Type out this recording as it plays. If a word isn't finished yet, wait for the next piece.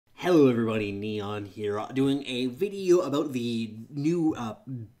Hello everybody, Neon here, doing a video about the new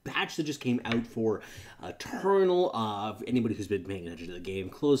patch that just came out for Eternal. Anybody who's been paying attention to the game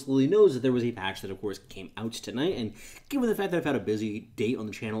closely knows that there was a patch that of course came out tonight, and given the fact that I've had a busy date on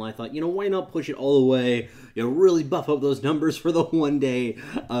the channel, I thought, why not push it all the way, really buff up those numbers for the one-day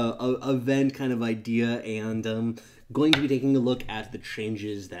event kind of idea, and going to be taking a look at the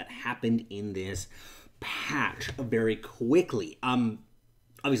changes that happened in this patch very quickly.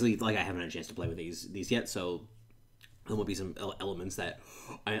 Obviously, I haven't had a chance to play with these yet, so there will be some elements that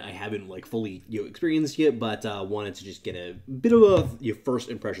I haven't fully experienced yet, but wanted to just get a bit of a first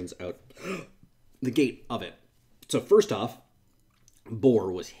impressions out the gate of it. So first off,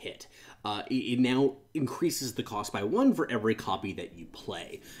 Boar was hit. It now increases the cost by 1 for every copy that you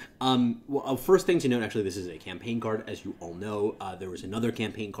play. Well, first thing to note, actually, this is a campaign card, as you all know. There was another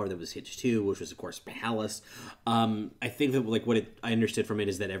campaign card that was hit too, which was, of course, Palace. I think that I understood from it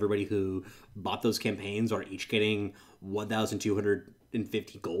is that everybody who bought those campaigns are each getting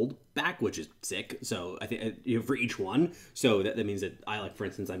 1,250 gold back, which is sick. So I think for each one, so that means that for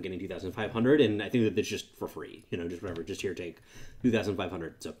instance, I'm getting 2,500, and I think that it's just for free. Just whatever, just here, take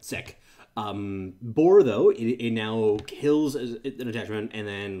 2,500. So sick. Boar, though, it now kills an attachment, and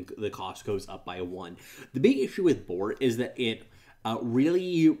then the cost goes up by 1. The big issue with Boar is that it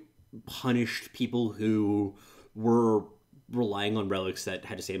really punished people who were relying on relics that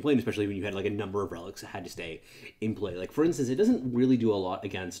had to stay in play, especially when you had a number of relics that had to stay in play. For instance, it doesn't really do a lot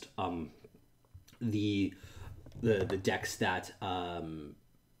against the decks that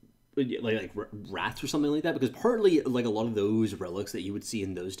like rats or something like that, because partly a lot of those relics that you would see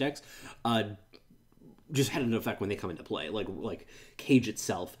in those decks just had an effect when they come into play. Like Cage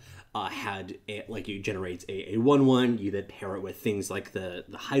itself it generates a 1/1. You then pair it with things like the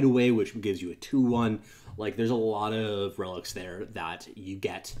Hideaway, which gives you a 2/1. There's a lot of relics there that you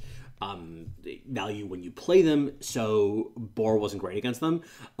get value when you play them. So Boar wasn't great against them.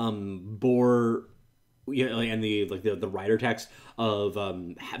 Boar, and the rider text of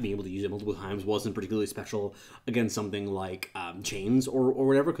being able to use it multiple times wasn't particularly special against something like chains or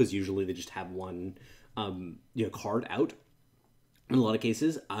whatever, because usually they just have one card out in a lot of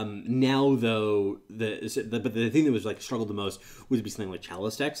cases. Now though, but the thing that was struggled the most would be something like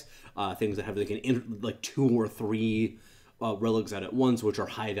Chalice decks, things that have an 2 or 3 relics out at once, which are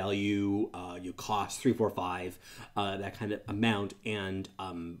high value, you cost 3, 4, 5, that kind of amount, and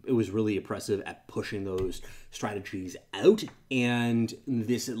it was really oppressive at pushing those strategies out, and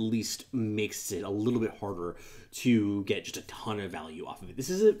this at least makes it a little bit harder to get just a ton of value off of it. This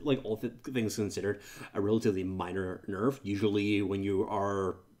is, all things considered, a relatively minor nerf. Usually when you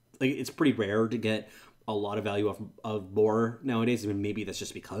are, it's pretty rare to get a lot of value off of Boar nowadays. I mean, maybe that's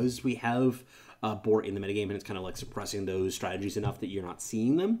just because we have Boar in the metagame, and it's kind of suppressing those strategies enough that you're not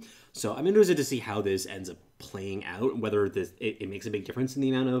seeing them. So I'm interested to see how this ends up playing out, and whether it makes a big difference in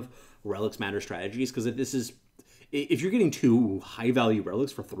the amount of relics matter strategies, because if you're getting 2 high value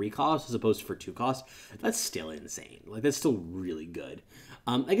relics for 3 costs as opposed to for 2 costs, that's still insane. That's still really good.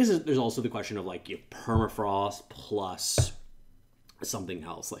 I guess there's also the question of permafrost plus something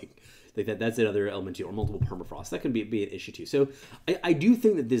else, that's another element too, or multiple permafrost. That can be an issue too. So I do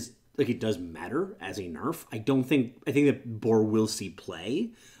think that this it does matter as a nerf. I think that Boar will see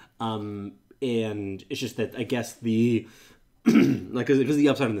play, and it's just that I guess the because the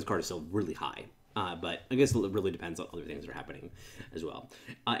upside on this card is still really high. But I guess it really depends on other things that are happening as well.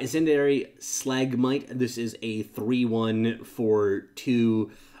 Incendiary Slagmite. This is a 3/1 for 2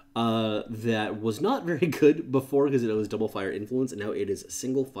 that was not very good before because it was double fire influence, and now it is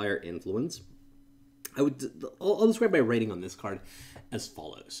single fire influence. I'll describe my rating on this card as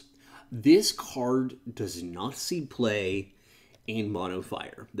follows. This card does not see play in mono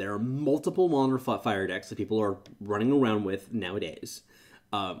fire. There are multiple mono fire decks that people are running around with nowadays.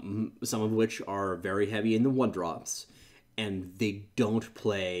 Some of which are very heavy in the 1-drops, and they don't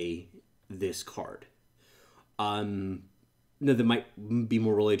play this card. Now, that might be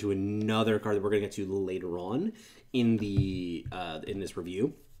more related to another card that we're going to get to later on in in this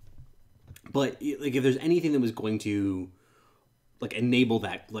review. But if there's anything that was going to enable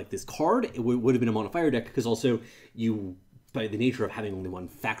that, this card, it would have been a mono fire deck, because also by the nature of having only one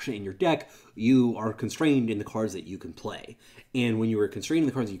faction in your deck, you are constrained in the cards that you can play. And when you are constrained in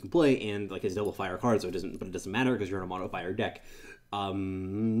the cards that you can play, and it's double fire cards, so it doesn't matter because you're in a mono fire deck,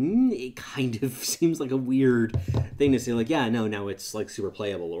 it kind of seems like a weird thing to say, yeah, no, now it's super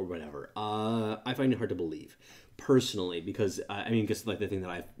playable or whatever. I find it hard to believe. personally, because I mean, just like the thing that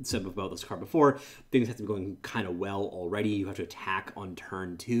I've said about this card before, things have to be going kind of well already. You have to attack on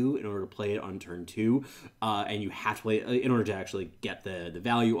turn 2 in order to play it on turn 2, and you have to play in order to actually get the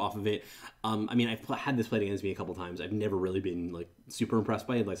value off of it. I mean, I've had this played against me a couple times. I've never really been like super impressed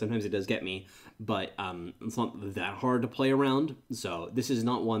by it. Like sometimes it does get me, but it's not that hard to play around. So this is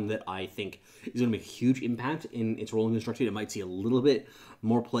not one that I think is going to make a huge impact in its role in Constructed. It might see a little bit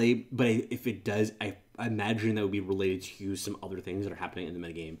more play, but if it does, I imagine that would be related to some other things that are happening in the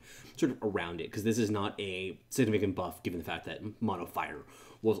metagame sort of around it, because this is not a significant buff given the fact that Mono Fire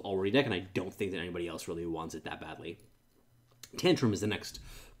was already deck, and I don't think that anybody else really wants it that badly. Tantrum is the next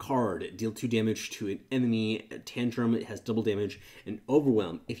card. Deal 2 damage to an enemy. Tantrum, it has double damage and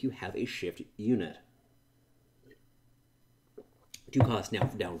Overwhelm if you have a shift unit. 2 costs now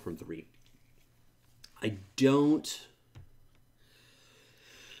down from 3.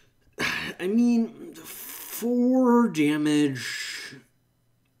 I mean, 4 damage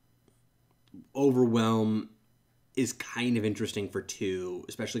Overwhelm is kind of interesting for 2,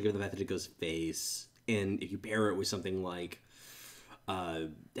 especially given the fact that it goes face. And if you pair it with something like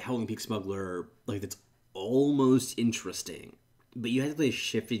Howling Peak Smuggler, like that's almost interesting. But you have to play a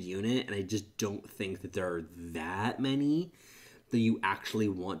shifted unit, and I just don't think that there are that many that you actually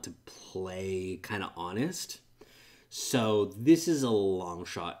want to play kind of honest. So this is a long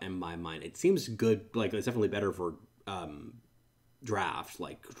shot in my mind. It seems good. Like, it's definitely better for draft.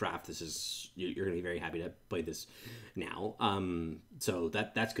 Like, draft, this is... You're going to be very happy to play this now. So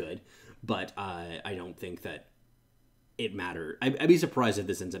that's good. But I don't think that it matters. I'd be surprised if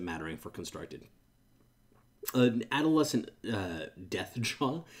this ends up mattering for Constructed. Adolescent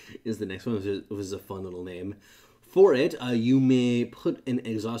Deathjaw is the next one. It was a fun little name. For it, you may put an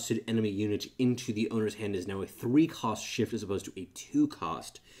exhausted enemy unit into the owner's hand as now a 3-cost shift as opposed to a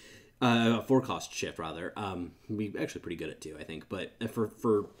 2-cost, 4-cost shift rather. We're actually pretty good at 2, I think, but for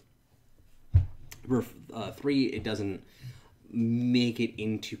 3, it doesn't make it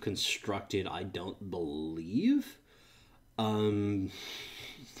into Constructed, I don't believe.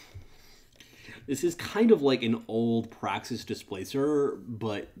 This is kind of like an old Praxis Displacer,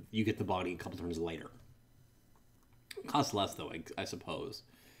 but you get the body a couple turns later. Costs less, though, I suppose.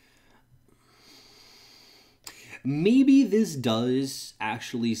 Maybe this does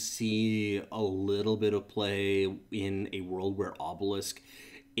actually see a little bit of play in a world where Obelisk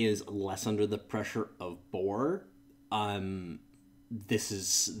is less under the pressure of Boar. This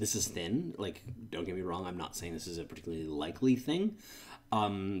is thin. Like, don't get me wrong, I'm not saying this is a particularly likely thing.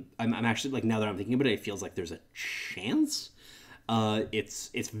 I'm actually, like, now that I'm thinking about it, it feels like there's a chance.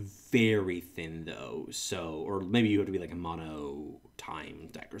 It's very thin though, so, or maybe you have to be like a mono time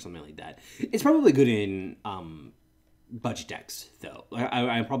deck or something like that. It's probably good in budget decks though.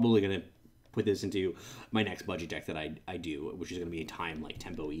 I'm probably gonna put this into my next budget deck that I do, which is gonna be a time like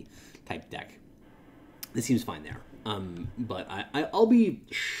tempo-y type deck. This seems fine there. But I'll be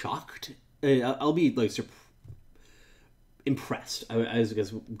shocked. I'll be like impressed, I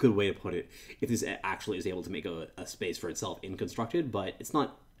guess a good way to put it, if this actually is able to make a space for itself in Constructed, but it's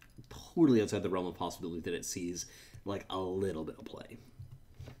not totally outside the realm of possibility that it sees like a little bit of play.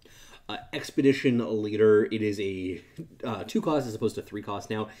 Expedition Leader, it is a 2 cost as opposed to 3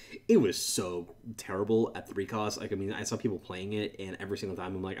 cost now. It was so terrible at 3 costs. Like, I mean, I saw people playing it, and every single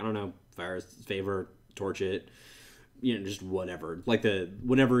time I'm like, I don't know, fire, favor, torch it, you know, just whatever. Like,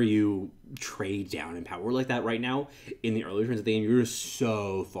 whenever you trade down in power like that right now, in the early turns of the game, you're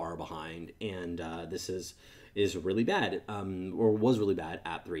so far behind, and this is really bad, or was really bad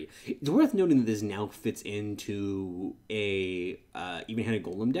at 3. It's worth noting that this now fits into a even-handed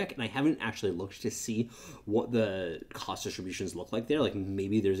Golem deck, and I haven't actually looked to see what the cost distributions look like there. Like,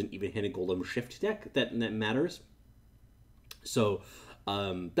 maybe there's an even-handed Golem shift deck that matters. So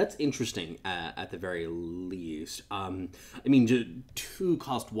that's interesting at the very least. I mean, 2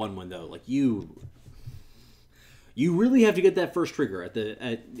 cost 1 though. Like, you really have to get that first trigger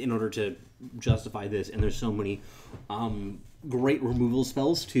in order to justify this, and there's so many great removal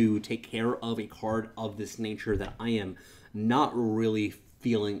spells to take care of a card of this nature that I am not really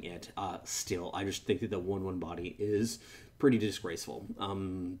feeling it still. I just think that the 1/1 body is pretty disgraceful.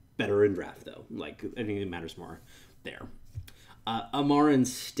 Better in draft though. Like, I think it matters more there. Amaran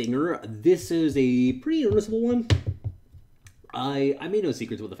Stinger. This is a pretty noticeable one. I made no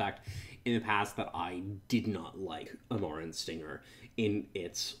secrets about the fact in the past that I did not like Amaran Stinger in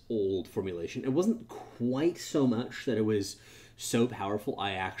its old formulation. It wasn't quite so much that it was so powerful,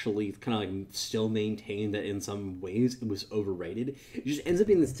 I actually kind of like still maintain that in some ways it was overrated. It just ends up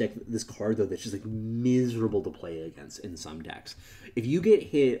being this card though that's just like miserable to play against in some decks. If you get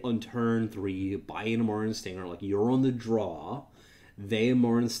hit on turn 3 by an Amaran Stinger, like you're on the draw, they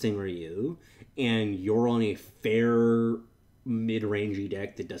Amaran Stinger you, and you're on a fair mid-rangey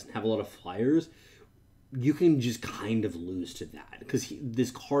deck that doesn't have a lot of flyers, you can just kind of lose to that because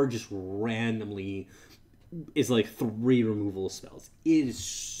this card just randomly is like 3 removal spells. It is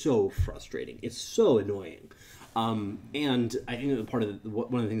so frustrating. It's so annoying. And I think that one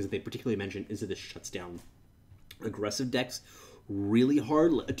of the things that they particularly mentioned is that this shuts down aggressive decks really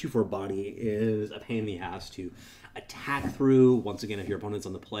hard. A 2/4 body is a pain in the ass to attack through. Once again, if your opponent's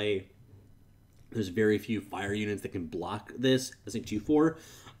on the play, there's very few fire units that can block this as a 2/4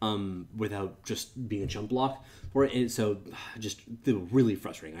 without just being a chump block for it. And so just really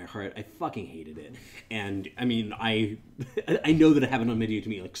frustrating. I fucking hated it. And I mean, I know that it happened on Mid-Year to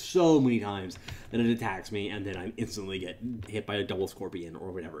me like so many times that it attacks me and then I instantly get hit by a double scorpion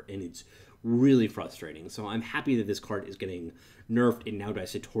or whatever. And it's really frustrating. So I'm happy that this card is getting nerfed. It now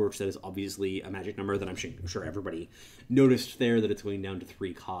dies to Torch. That is obviously a magic number that I'm sure everybody noticed there, that it's going down to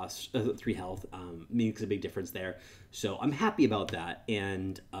 3 health. Makes a big difference there. So I'm happy about that.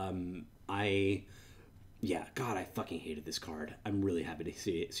 And yeah, God, I fucking hated this card. I'm really happy to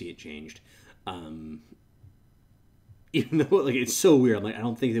see it changed. Even though like it's so weird, I'm like, I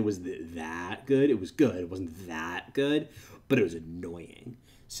don't think it was that good. It was good. It wasn't that good, but it was annoying.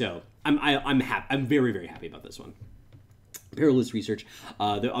 So I'm happy. I'm very, very happy about this one. Perilous Research.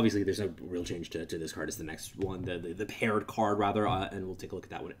 Obviously, there's no real change to this card. It's the next one, the paired card, rather, and we'll take a look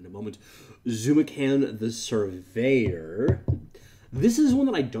at that one in a moment. Zumacan the Surveyor. This is one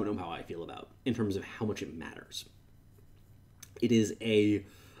that I don't know how I feel about in terms of how much it matters. It is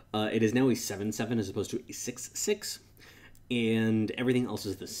now a 7/7 as opposed to a 6/6, and everything else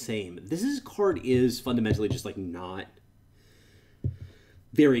is the same. This card is fundamentally just like not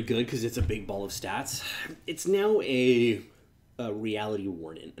very good because it's a big ball of stats. It's now a reality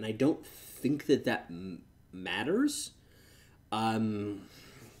warden, and I don't think that matters.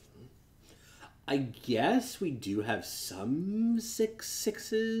 I guess we do have some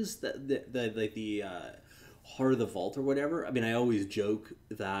 6/6s that like the Heart of the Vault or whatever. I mean, I always joke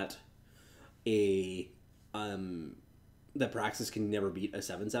that that Praxis can never beat a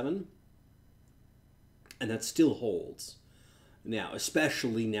 7/7, and that still holds. Now,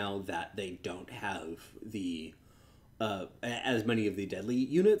 especially now that they don't have the as many of the deadly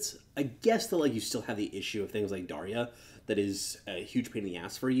units, I guess that like you still have the issue of things like Daria that is a huge pain in the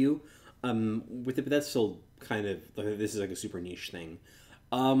ass for you. With it, but that's still kind of like, this is like a super niche thing.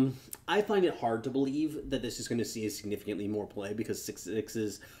 I find it hard to believe that this is going to see significantly more play because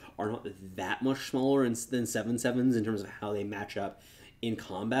 6/6s are not that much smaller than 7/7s in terms of how they match up in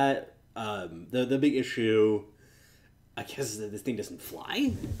combat. The big issue, I guess, is that this thing doesn't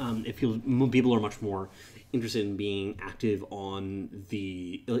fly. People are much more interested in being active in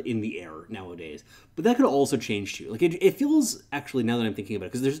the air nowadays, but that could also change too. Like it feels, actually, now that I'm thinking about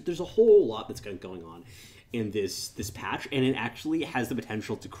it, because there's a whole lot that's going on in this patch, and it actually has the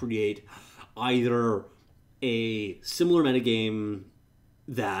potential to create either a similar metagame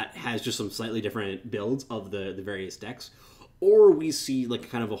that has just some slightly different builds of the various decks, or we see like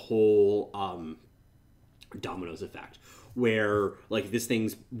kind of a whole dominoes effect where like this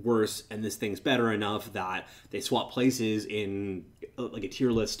thing's worse and this thing's better enough that they swap places in like a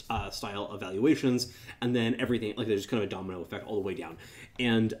tier list style evaluations, and then everything, like there's kind of a domino effect all the way down.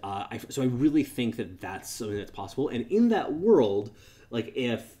 And so I really think that that's something that's possible. And in that world, like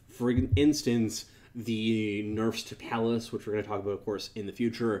if, for instance, the nerfs to Palace, which we're going to talk about, of course, in the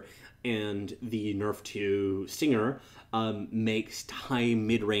future, and the nerf to Stinger makes time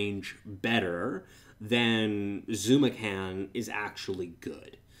mid-range better, then Zumacan is actually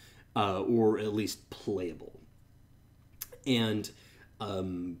good, or at least playable. And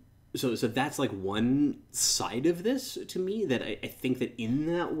so that's like one side of this to me, that I think that in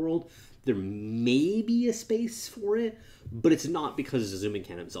that world there may be a space for it, but it's not because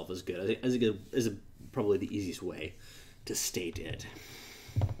Zumacan himself is good. As probably the easiest way to state it.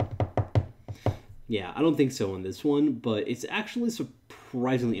 Yeah, I don't think so on this one, but it's actually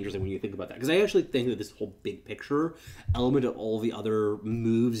surprisingly interesting when you think about that, because I actually think that this whole big picture element of all the other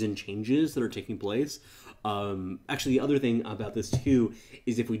moves and changes that are taking place. Actually, the other thing about this too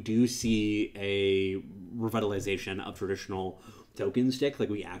is if we do see a revitalization of traditional token stick, like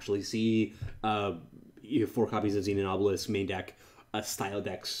we actually see 4 copies of Xenon Obelisk main deck style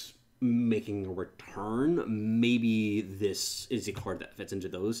decks making a return, maybe this is a card that fits into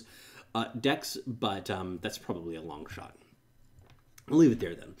those decks, but that's probably a long shot. I'll leave it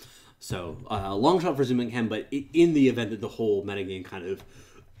there then. So, long shot for Zumingham, but in the event that the whole metagame kind of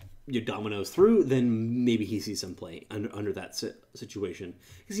dominoes through, then maybe he sees some play under that situation.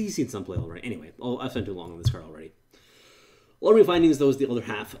 Because he's seen some play already. Anyway, I've spent too long on this card already. Alarming findings, though, is the other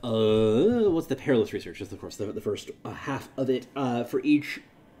half. What's the perilous research? That's, of course, the first half of it. For each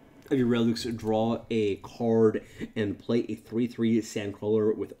of your relics, draw a card and play a 3/3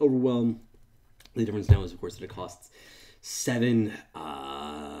 Sandcrawler with Overwhelm. The difference now is, of course, that it costs 7.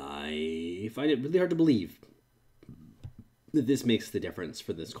 I find it really hard to believe that this makes the difference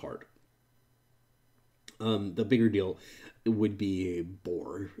for this card. The bigger deal would be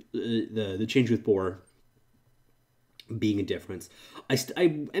Boar. The change with Boar being a difference.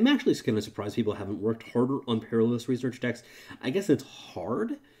 I'm actually kind of surprised people haven't worked harder on perilous research decks. I guess it's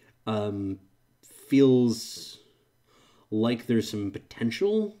hard. Feels like there's some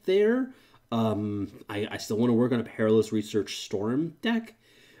potential there. I still want to work on a perilous research storm deck,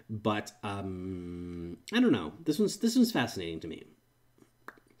 but I don't know. This one's fascinating to me.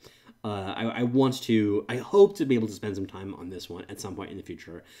 I hope to be able to spend some time on this one at some point in the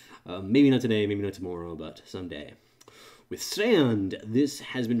future. Maybe not today, maybe not tomorrow, but someday. With Strand, this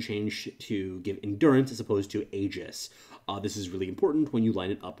has been changed to give Endurance as opposed to Aegis. This is really important when you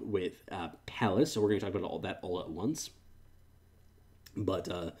line it up with Palace, so we're going to talk about all that all at once. But,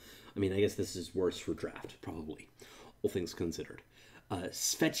 I mean, I guess this is worse for draft, probably, all things considered.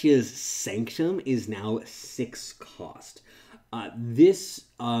 Svetia's Sanctum is now 6 cost.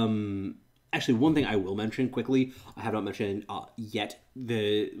 Actually, one thing I will mention quickly, I have not mentioned yet, now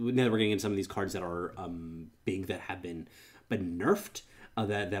that we're getting into some of these cards that are big that have been nerfed,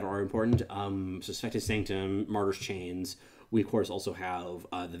 that are important. So Svetia's Sanctum, Martyr's Chains. We, of course, also have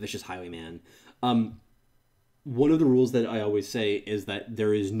the Vicious Highwayman. One of the rules that I always say is that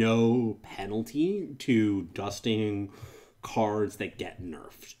there is no penalty to dusting cards that get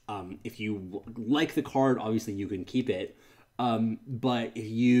nerfed. If you like the card, obviously you can keep it. But if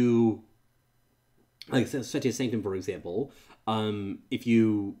you, like Svetia's Sanctum, for example, if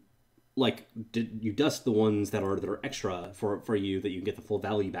you you dust the ones that are extra for you that you can get the full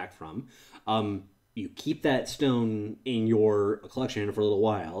value back from, you keep that stone in your collection for a little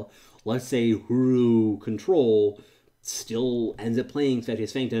while. Let's say Huru Control still ends up playing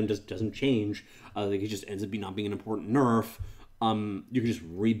Svetia's Sanctum, just doesn't change. It just ends up not being an important nerf. You can just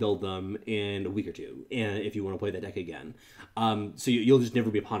rebuild them in a week or two, and if you want to play that deck again. So you'll just never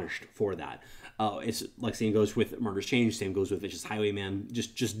be punished for that. It's like same goes with Martyr's Change, same goes with Vicious Highwayman.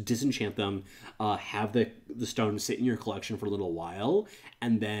 Just disenchant them, have the stones sit in your collection for a little while,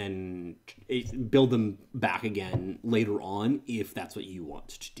 and then build them back again later on if that's what you want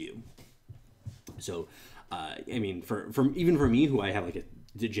to do. So, I mean, even for me, who I have like a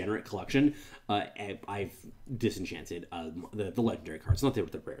degenerate collection, I've disenchanted the legendary cards, not the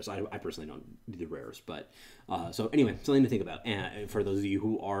rares. I personally don't do the rares, but so anyway, something to think about. And for those of you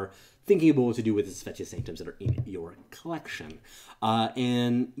who are thinking about what to do with the Svetia's Sanctums that are in your collection,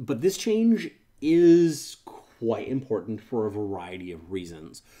 but this change is quite important for a variety of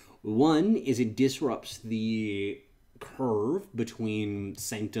reasons. One is it disrupts the curve between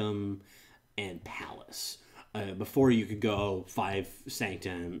Sanctum and Palace. Before you could go 5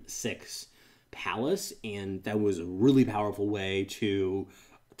 Sanctum, 6 Palace, and that was a really powerful way to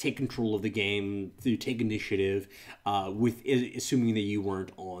take control of the game, to take initiative, with assuming that you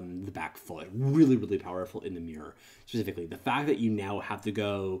weren't on the back foot. Really, really powerful in the mirror. Specifically, the fact that you now have to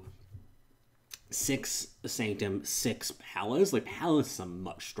go 6 Sanctum, 6 Palace. Like, Palace is a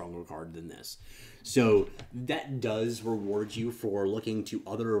much stronger card than this. So that does reward you for looking to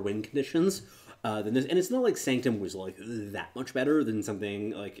other win conditions than this. And it's not like Sanctum was like that much better than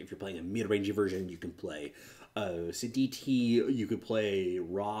something like if you're playing a mid-rangey version, you can play Siditi, you could play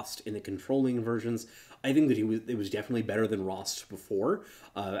Rost in the controlling versions. I think that it was definitely better than Rost before,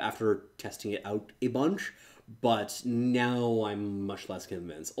 after testing it out a bunch. But now I'm much less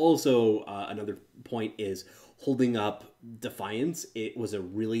convinced. Also, another point is holding up Defiance. It was a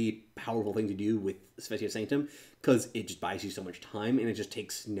really powerful thing to do with Svetia's Sanctum because it just buys you so much time, and it just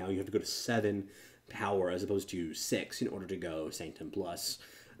takes, now you have to go to 7 power as opposed to 6 in order to go Sanctum plus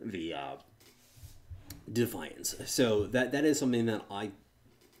the Defiance. So that is something that I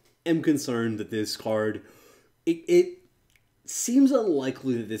am concerned that this card, it seems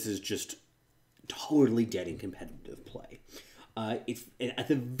unlikely that this is just totally dead in competitive play. At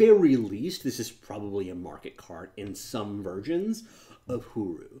the very least, this is probably a market card in some versions of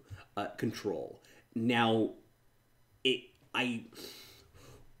Huru Control. Now,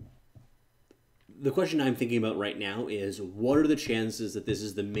 the question I'm thinking about right now is, what are the chances that this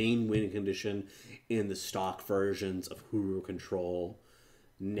is the main win condition in the stock versions of Huru Control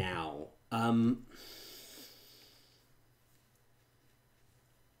now?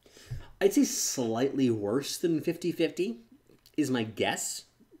 I'd say slightly worse than 50-50 is my guess.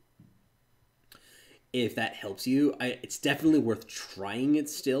 If that helps you, it's definitely worth trying it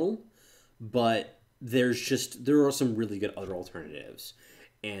still, but there are some really good other alternatives,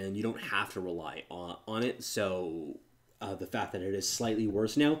 and you don't have to rely on it. So the fact that it is slightly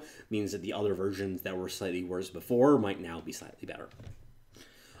worse now means that the other versions that were slightly worse before might now be slightly better.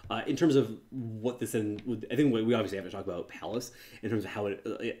 In terms of what this, I think we obviously have to talk about Palace in terms of how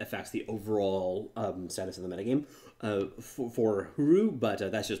it affects the overall status of the metagame for Huru,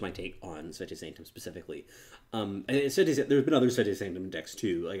 but that's just my take on Svete Sanctum specifically. And there's been other Svete Sanctum decks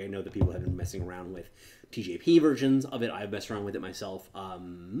too. Like, I know that people have been messing around with TJP versions of it. I've messed around with it myself.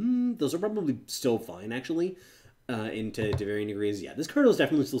 Those are probably still fine, actually. To varying degrees. Yeah, this card will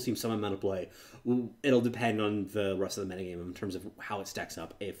definitely still see some amount of play. It'll depend on the rest of the metagame in terms of how it stacks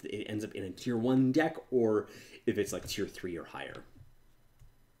up. If it ends up in a tier 1 deck, or if it's like tier 3 or higher.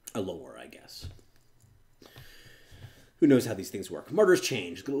 Lower, I guess. Who knows how these things work. Martyr's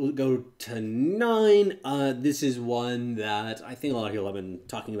Change. Go to 9. This is one that I think a lot of people have been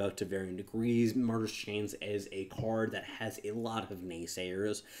talking about to varying degrees. Martyr's Chains is a card that has a lot of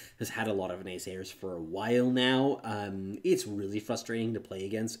naysayers. Has had a lot of naysayers for a while now. It's really frustrating to play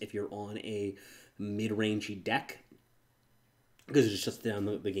against if you're on a mid-rangey deck, because it just shuts down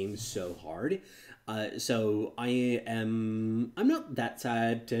the game so hard. So I'm not that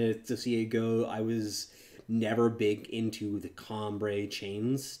sad to see it go. I was never big into the Combre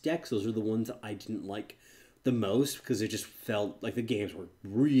Chains decks. Those are the ones that I didn't like the most, because it just felt like the games were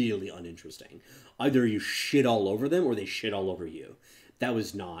really uninteresting. Either you shit all over them or they shit all over you. That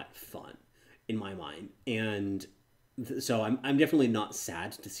was not fun in my mind. And so I'm definitely not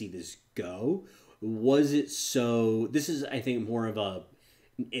sad to see this go. Was it so... This is, I think, more of a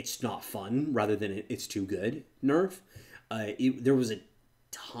it's not fun rather than it's too good nerf. There was a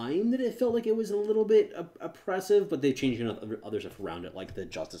time that it felt like it was a little bit oppressive, but they changed other stuff around it, like the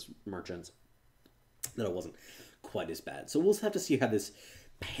Justice Merchants, that it wasn't quite as bad. So we'll have to see how this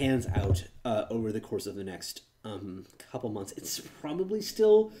pans out over the course of the next couple months. It's probably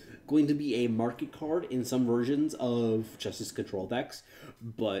still going to be a market card in some versions of Justice Control decks,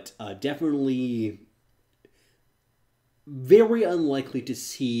 but definitely very unlikely to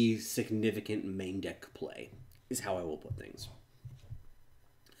see significant main deck play, is how I will put things.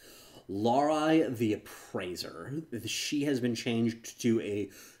 Larai the Appraiser. She has been changed to a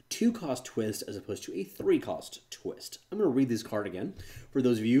 2-cost twist as opposed to a 3-cost twist. I'm going to read this card again for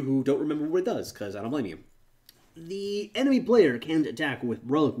those of you who don't remember what it does, because I don't blame you. The enemy player can attack with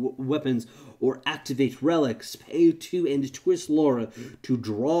relic weapons or activate relics. Pay 2 and twist Laura to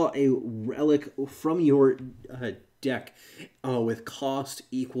draw a relic from your deck with cost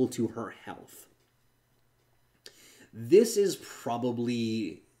equal to her health. This is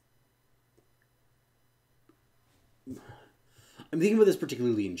probably... I'm thinking about this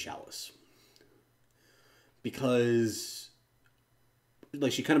particularly in Chalice, because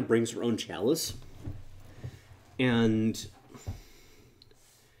like she kind of brings her own Chalice, and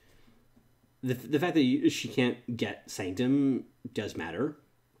the fact that she can't get Sanctum does matter.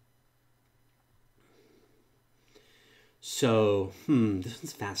 So this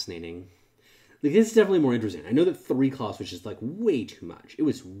one's fascinating. Like, this is definitely more interesting. I know that 3 cost, which is like way too much. It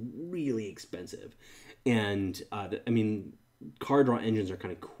was really expensive, and I mean, card draw engines are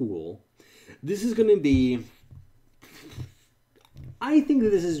kind of cool. This is going to be... I think that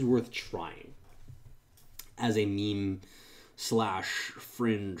this is worth trying as a meme /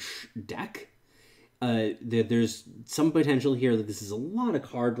 fringe deck. There's some potential here that this is a lot of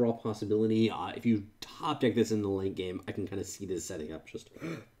card draw possibility. If you top deck this in the late game, I can kind of see this setting up just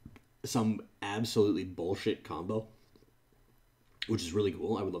some absolutely bullshit combo, which is really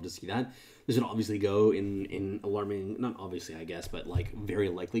cool. I would love to see that. This would obviously go in alarming, not obviously I guess, but like very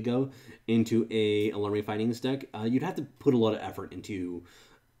likely go into a alarming findings deck. You'd have to put a lot of effort into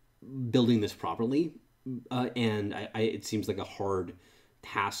building this properly, and it seems like a hard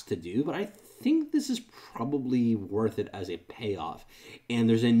task to do, but I think this is probably worth it as a payoff. And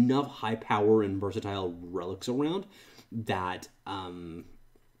there's enough high power and versatile relics around that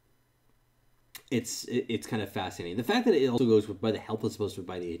it's kind of fascinating. The fact that it also goes by the health as opposed to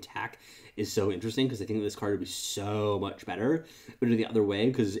by the attack is so interesting, because I think this card would be so much better the other way,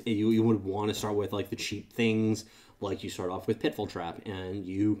 because you would want to start with like the cheap things, like you start off with Pitfall Trap and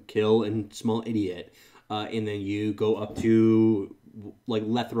you kill a small idiot, and then you go up to like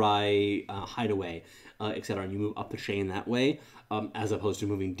Lethrai, Hideaway, etc., and you move up the chain that way, as opposed to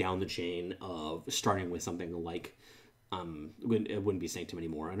moving down the chain of starting with something like, it wouldn't be Sanctum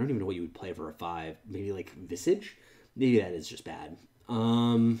anymore. I don't even know what you would play for a 5. Maybe like Visage? Maybe that is just bad.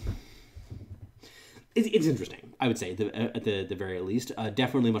 It's interesting, I would say, at the very least.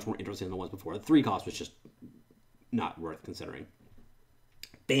 Definitely much more interesting than it was before. The 3 cost was just not worth considering.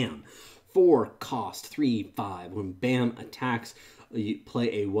 Bam! 4 cost, 3, 5. When Bam attacks, you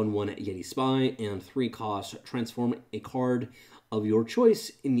play a 1/1 Yeti Spy, and 3 cost, transform a card of your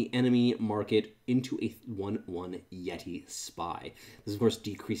choice in the enemy market into a 1/1 Yeti Spy. This is, of course,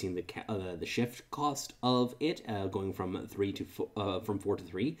 decreasing the shift cost of it, going from 4 to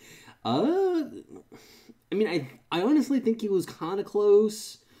 3. I mean, I honestly think he was kind of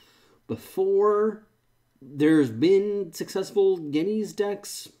close before. There's been successful Yetis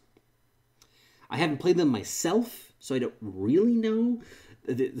decks. I haven't played them myself, so I don't really know.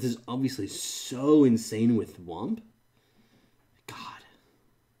 This is obviously so insane with Womp. God.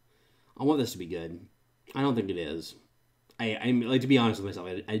 I want this to be good. I don't think it is. I'm like, to be honest with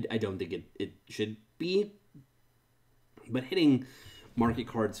myself, I don't think it should be. But hitting market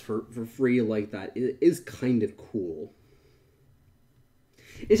cards for free like that is kind of cool.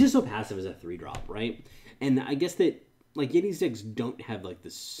 It's just so passive as a 3-drop, right? And I guess that, like, Yeti decks don't have, like,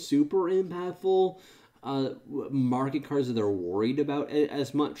 the super impactful market cards that they're worried about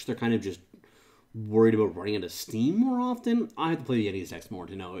as much. They're kind of just worried about running out of steam more often. I have to play the Yeti decks more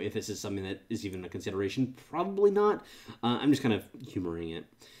to know if this is something that is even a consideration. Probably not. I'm just kind of humoring it.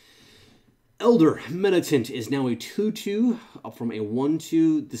 Elder Meditant is now a 2/2 up from a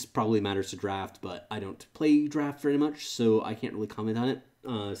 1/2. This probably matters to draft, but I don't play draft very much, so I can't really comment on it.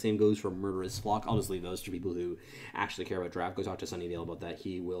 Same goes for Murderous Flock. I'll just leave those to people who actually care about draft. Go talk to Sunnyvale about that.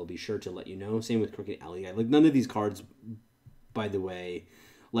 He will be sure to let you know. Same with Crooked Alley Guy. Like, none of these cards, by the way,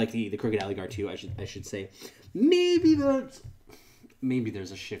 like the Crooked Alley Guy 2, I should say. Maybe there's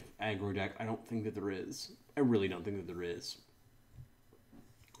a shift aggro deck. I don't think that there is. I really don't think that there is.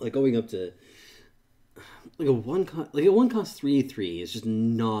 Like, going up to like a one cost 3/3 is just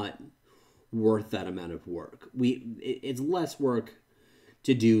not worth that amount of work. It's less work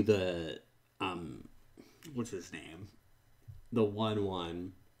to do the what's his name? The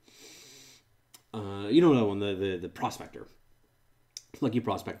 1/1. You know that one, the Prospector. Lucky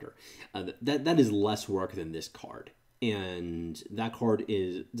Prospector. That is less work than this card. And that card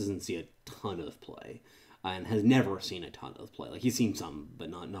doesn't see a ton of play. And has never seen a ton of play. Like, he's seen some,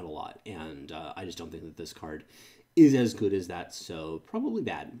 but not a lot. And I just don't think that this card is as good as that, so probably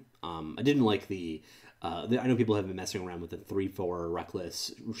bad. I didn't like I know people have been messing around with the 3/4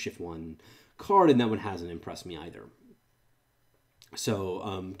 Reckless Shift 1 card, and that one hasn't impressed me either.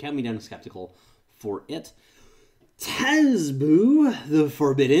 So, count me down skeptical for it. Tazbu the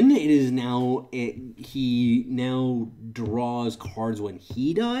Forbidden. It is now... he now draws cards when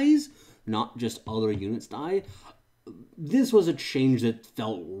he dies, not just other units die. This was a change that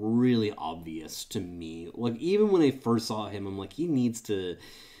felt really obvious to me. Like, even when I first saw him, I'm like, he needs to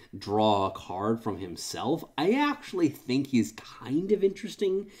draw a card from himself. I actually think he's kind of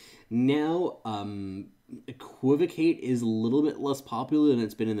interesting now. Equivocate is a little bit less popular than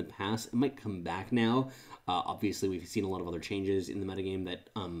it's been in the past. It might come back now. Obviously, we've seen a lot of other changes in the metagame that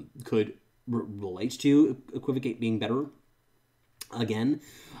could relate to Equivocate being better again.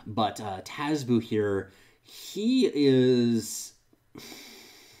 But Tazbu here, he's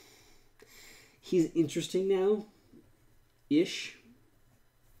interesting now, ish.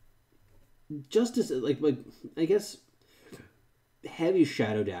 Just as like I guess heavy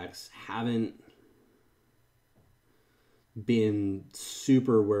shadow decks haven't been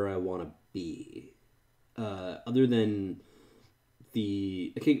super where I want to be. Other than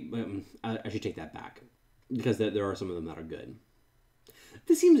the I should take that back, because there are some of them that are good.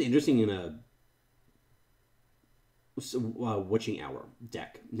 This seems interesting in a Witching Hour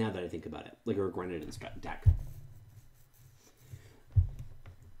deck, now that I think about it. Like a Grenadin deck.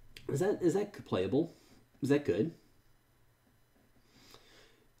 Is that playable? Is that good?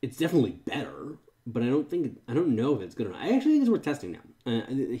 It's definitely better, but I don't know if it's good or not. I actually think it's worth testing now.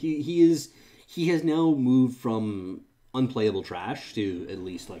 He has now moved from unplayable trash to at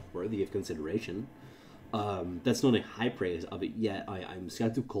least like worthy of consideration. That's not a high praise of it yet. I'm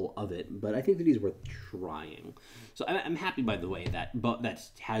skeptical of it, but I think that he's worth trying. So I'm happy, by the way, that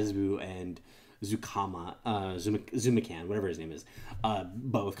Tazbu and Zumakan, whatever his name is,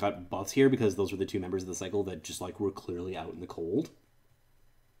 both got buffs here, because those were the 2 members of the cycle that just like were clearly out in the cold.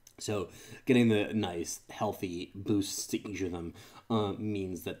 So getting the nice, healthy boosts to each of them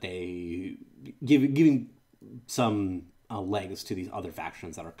means that they giving some legs to these other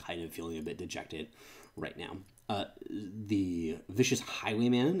factions that are kind of feeling a bit dejected right now. The Vicious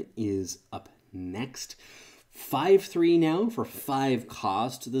Highwayman is up next. 5/3 now for 5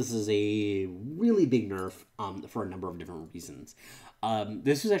 cost. This is a really big nerf for a number of different reasons.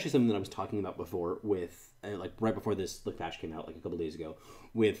 This is actually something that I was talking about before with, like, right before this patch came out, like a couple days ago,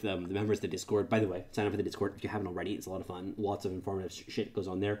 with the members of the Discord. By the way, sign up for the Discord if you haven't already. It's a lot of fun. Lots of informative shit goes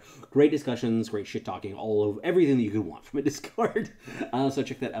on there. Great discussions, great shit talking, all over everything that you could want from a Discord. So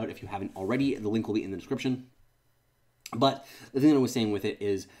check that out if you haven't already. The link will be in the description. But the thing that I was saying with it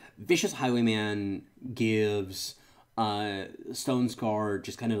is Vicious Highwayman gives Stone Scar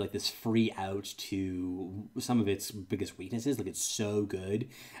just kind of like this free out to some of its biggest weaknesses. Like, it's so good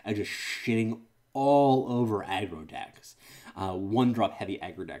at just shitting all over aggro decks. 1-drop heavy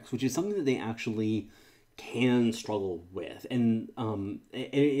aggro decks, which is something that they actually can struggle with. And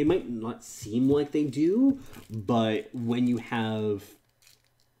it might not seem like they do, but when you have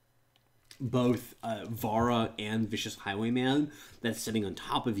both Vara and Vicious Highwayman that's sitting on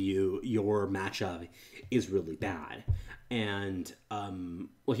top of you, your matchup is really bad. And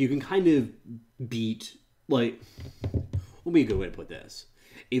well, you can kind of beat, like, what would be a good way to put this?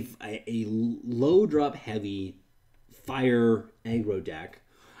 If a low drop heavy fire aggro deck,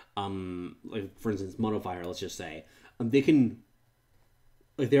 like for instance Mono Fire, let's just say, they can,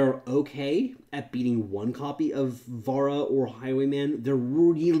 like, they're okay at beating 1 copy of Vara or Highwayman. They're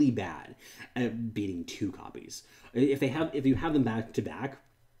really bad at beating 2 copies. If you have them back to back,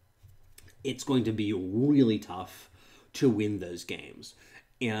 it's going to be really tough to win those games.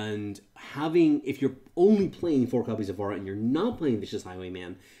 And if you're only playing 4 copies of Vara and you're not playing Vicious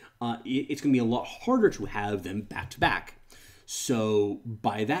Highwayman, it's going to be a lot harder to have them back to back. So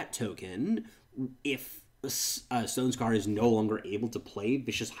by that token, if Stone Scar is no longer able to play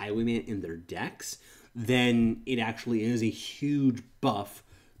Vicious Highwayman in their decks, then it actually is a huge buff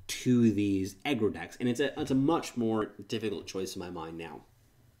to these aggro decks, and it's a much more difficult choice in my mind now.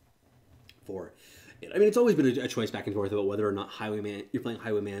 I mean, it's always been a choice back and forth about whether or not you're playing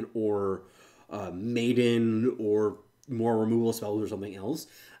Highwayman or Maiden or more removal spells or something else.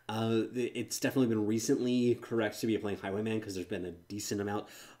 It's definitely been recently correct to be playing Highwayman because there's been a decent amount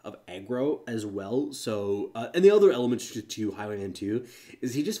of aggro as well. So, and the other element to Highwayman too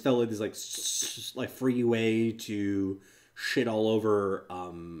is he just felt like this like free way to shit all over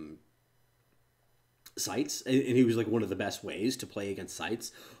sites, and he was like one of the best ways to play against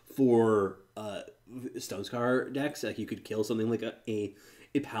sites for Stone Scar decks. Like, you could kill something like a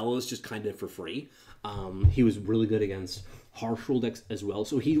Palos just kind of for free. He was really good against harsh rule decks as well.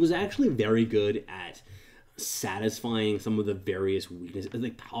 So he was actually very good at satisfying some of the various weaknesses.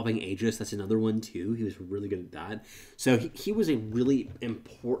 Like popping Aegis, that's another one too. He was really good at that. So he was a really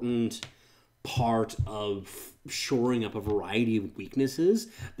important part of shoring up a variety of weaknesses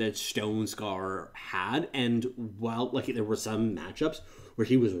that Stone Scar had. And while, like, there were some matchups where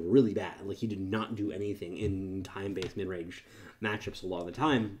he was really bad, like he did not do anything in time-based mid-range matchups a lot of the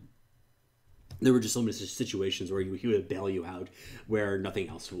time, there were just so many situations where he would bail you out where nothing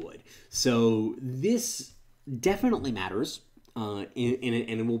else would. So this definitely matters, and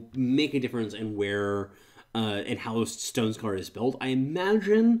it will make a difference in where and how Stone Scar is built. I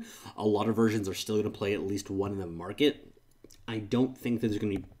imagine a lot of versions are still going to play at least one in the market. I don't think that there's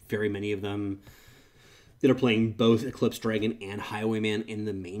going to be very many of them that are playing both Eclipse Dragon and Highwayman in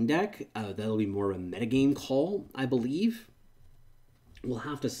the main deck. That'll be more of a metagame call, I believe. We'll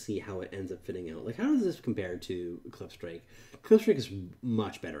have to see how it ends up fitting out. Like, how does this compare to Eclipse Drake? Eclipse Drake is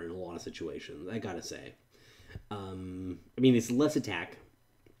much better in a lot of situations, I gotta say. I mean, it's less attack.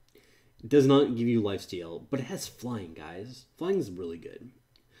 It does not give you lifesteal, but it has flying, guys. Flying is really good,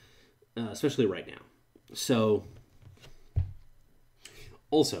 especially right now. So,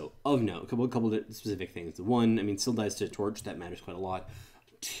 also, of note, a couple of specific things. One, I mean, still dies to Torch. That matters quite a lot.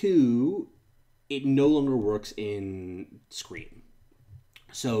 2, it no longer works in Screen.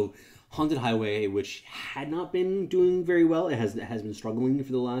 So, Haunted Highway, which had not been doing very well, it has been struggling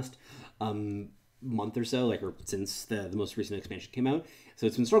for the last month or so, or since the most recent expansion came out. So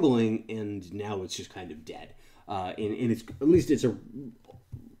it's been struggling, and now it's just kind of dead. And it's, at least it's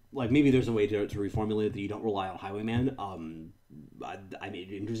maybe there's a way to reformulate it that you don't rely on Highwayman. I'm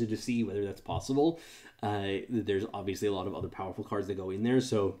interested to see whether that's possible. There's obviously a lot of other powerful cards that go in there,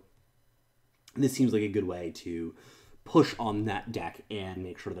 so this seems like a good way to push on that deck and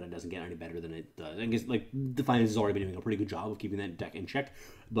make sure that it doesn't get any better than it does. I guess, like, Defiance has already been doing a pretty good job of keeping that deck in check,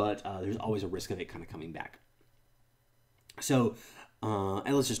 but there's always a risk of it kind of coming back. So,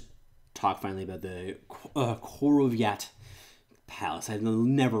 and let's just talk finally about the Korovyat Palace. I've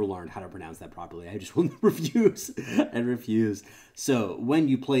never learned how to pronounce that properly. I just will refuse and refuse. So when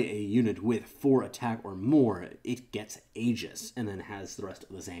you play a unit with 4 attack or more, it gets Aegis and then has the rest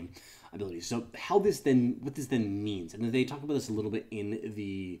of the same abilities. So what this then means, and they talk about this a little bit in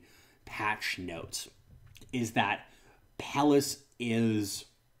the patch notes, is that Palace is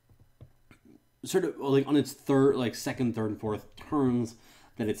sort of like on its second, third, and fourth turns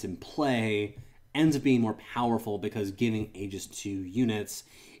that it's in play, ends up being more powerful because giving Aegis to units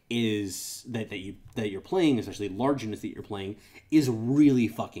is that you're playing, especially large units that you're playing, is really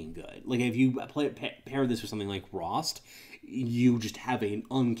fucking good. Like if you pair this with something like Rost, you just have an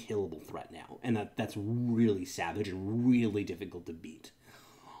unkillable threat now, and that's really savage and really difficult to beat.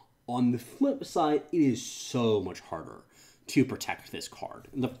 On the flip side, it is so much harder to protect this card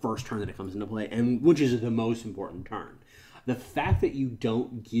the first turn that it comes into play, and which is the most important turn. The fact that you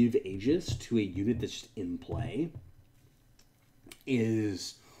don't give Aegis to a unit that's just in play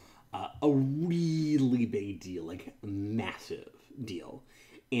is a really big deal, like a massive deal.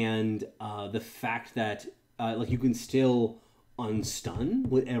 And the fact that you can still unstun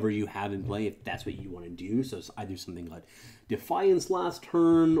whatever you have in play if that's what you want to do. So it's either something like Defiance last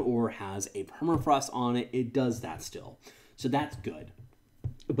turn or has a Permafrost on it. It does that still. So that's good.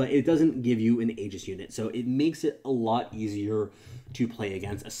 But it doesn't give you an Aegis unit, so it makes it a lot easier to play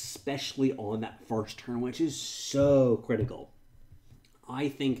against, especially on that first turn, which is so critical. I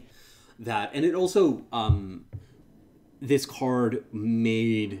think that, and it also, this card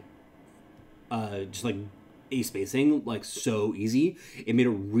made just like ace spacing like so easy. It made it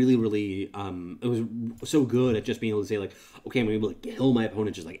really, really, it was so good at just being able to say like, okay, I'm able to kill my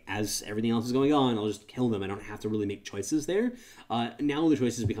opponent just like as everything else is going on. I'll just kill them. I don't have to really make choices there. Now the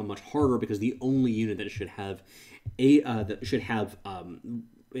choices become much harder because the only unit that should have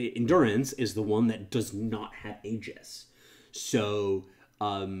endurance is the one that does not have Aegis. So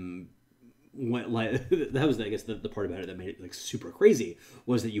that was, I guess, the part about it that made it like super crazy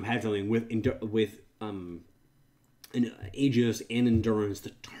was that you had something with an Aegis and endurance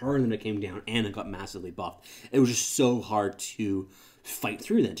the turn that it came down, and it got massively buffed. It was just so hard to fight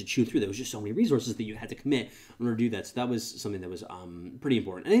through that, to chew through. There was just so many resources that you had to commit in order to do that. So that was something that was pretty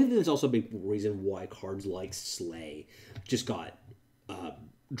important. And I think that's also a big reason why cards like Slay just got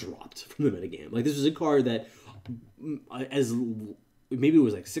dropped from the metagame. Like this was a card that, as maybe it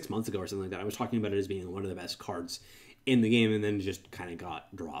was like 6 months ago or something like that, I was talking about it as being one of the best cards in the game, and then just kind of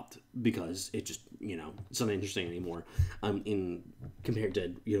got dropped because it just, it's not interesting anymore in compared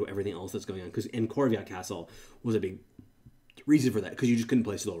to, everything else that's going on. Because in Corviat Castle was a big reason for that, because you just couldn't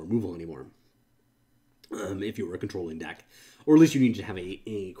play slow removal anymore if you were a controlling deck, or at least you needed to have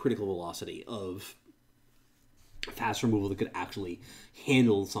a critical velocity of fast removal that could actually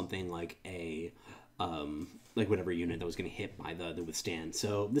handle something like a like whatever unit that was going to hit by the withstand.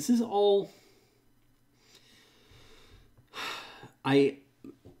 So this is all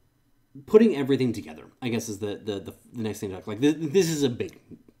putting everything together, I guess, is the next thing to talk. Like this is a big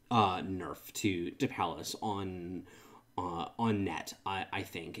nerf to Palace on net, I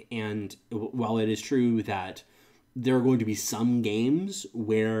think. And while it is true that there are going to be some games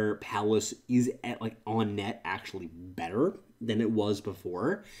where Palace is on net actually better than it was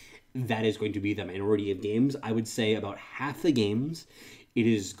before, that is going to be the minority of games. I would say about half the games,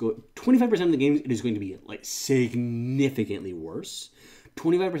 25% of the games, it is going to be like significantly worse.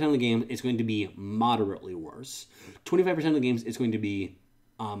 25% of the game, it's going to be moderately worse. 25% of the games, it's going to be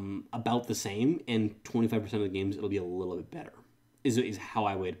about the same, and 25% of the games, it'll be a little bit better, is how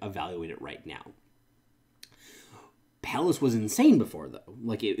I would evaluate it right now. Palace was insane before, though.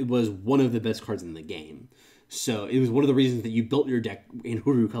 Like, it was one of the best cards in the game. So it was one of the reasons that you built your deck in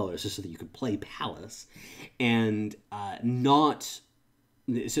Huru colors, just so that you could play Palace. And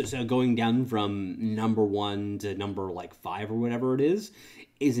so going down from number 1 to number 5 or whatever it is,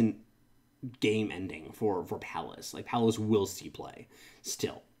 isn't game ending for Palace. Like, Palace will see play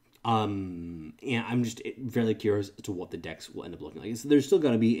still. And I'm just very curious as to what the decks will end up looking like. So there's still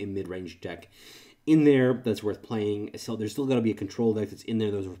going to be a mid-range deck in there that's worth playing. So there's still got to be a control deck that's in there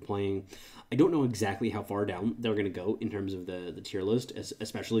that's worth playing. I don't know exactly how far down they're going to go in terms of the tier list,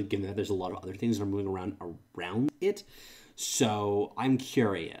 especially given that there's a lot of other things that are moving around it. So I'm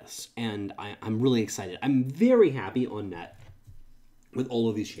curious, and I'm really excited. I'm very happy on net with all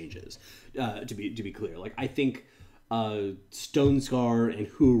of these changes. To be clear, like, I think Stone Scar and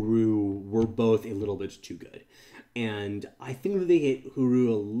Huru were both a little bit too good. And I think that they hit Huru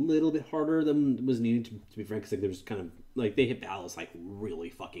a little bit harder than was needed, to be frank, because there's kind of, they hit Palace, really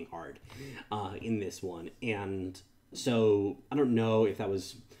fucking hard in this one. And so I don't know if that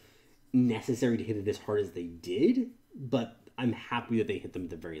was necessary to hit it as hard as they did, but I'm happy that they hit them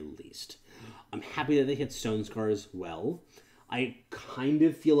at the very least. I'm happy that they hit Stone Scar as well. I kind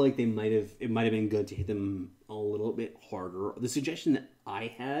of feel like it might have been good to hit them a little bit harder. The suggestion that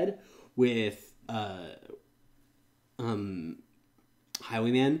I had with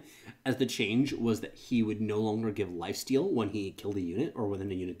Highwayman as the change was that he would no longer give lifesteal when he killed a unit or when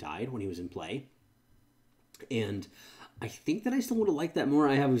a unit died when he was in play. And I think that I still would have liked that more.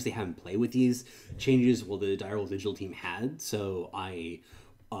 I obviously haven't played with these changes. Well, the Direwolf Digital team had, so I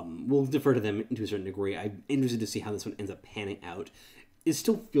will defer to them to a certain degree. I'm interested to see how this one ends up panning out. It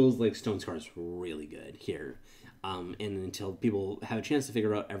still feels like Stone Scar is really good here. And until people have a chance to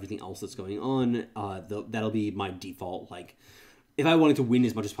figure out everything else that's going on, that'll be my default. Like, if I wanted to win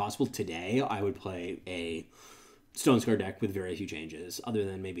as much as possible today, I would play a Stone Scar deck with very few changes, other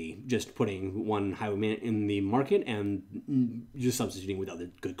than maybe just putting one Highwayman in the market and just substituting with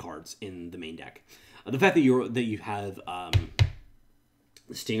other good cards in the main deck. The fact that you have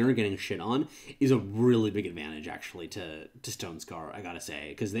Stinger getting shit on is a really big advantage, actually, to Stone Scar, I gotta say,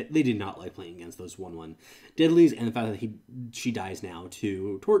 because they did not like playing against those 1/1 deadlies, and the fact that she dies now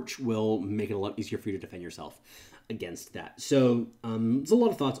to Torch will make it a lot easier for you to defend yourself against that. So there's a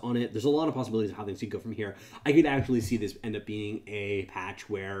lot of thoughts on it. There's a lot of possibilities of how things could go from here. I could actually see this end up being a patch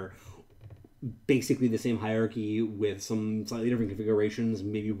where basically the same hierarchy with some slightly different configurations,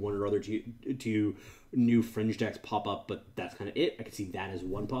 maybe one or other two new fringe decks pop up, but that's kind of it. I could see that as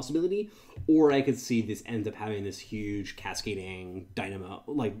one possibility, or I could see this ends up having this huge cascading dynamo,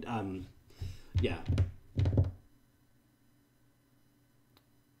 like yeah,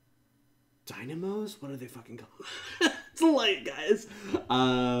 dynamos. What are they fucking called? It's light, guys.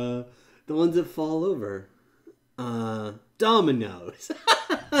 The ones that fall over. Dominoes.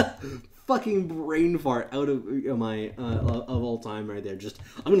 Fucking brain fart out of my of all time right there. Just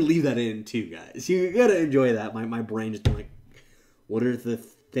I'm gonna leave that in too, guys. You gotta enjoy that. My brain just been like, what are the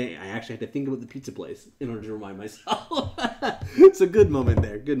thing? I actually had to think about the pizza place in order to remind myself. It's a good moment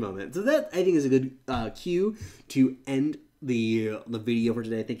there. Good moment. So that I think is a good cue to end the video for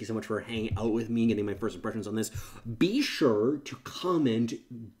today. Thank you so much for hanging out with me, getting my first impressions on this. Be sure to comment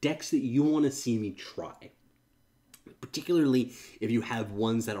decks that you want to see me try. Particularly if you have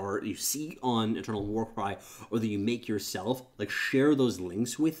ones that you see on Eternal Warcry or that you make yourself, like share those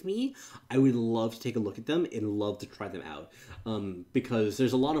links with me. I would love to take a look at them and love to try them out because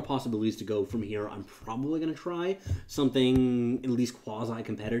there's a lot of possibilities to go from here. I'm probably going to try something at least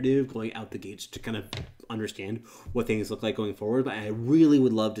quasi-competitive going out the gates to kind of understand what things look like going forward, but I really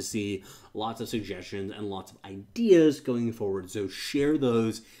would love to see lots of suggestions and lots of ideas going forward, so share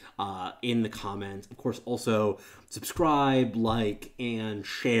those in the comments. Of course, also subscribe, like, and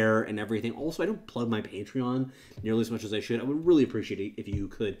share and everything. Also, I don't plug my Patreon nearly as much as I should. I would really appreciate it if you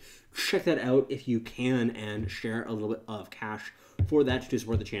could check that out if you can and share a little bit of cash for that to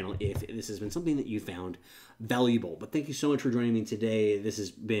support the channel if this has been something that you found valuable. But thank you so much for joining me today. This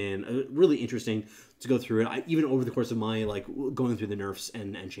has been really interesting to go through it. Even over the course of my going through the nerfs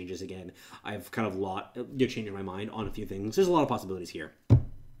and changes again, I've kind of changing my mind on a few things. There's a lot of possibilities here.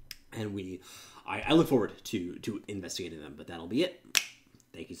 And I look forward to investigating them, but that'll be it.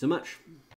 Thank you so much.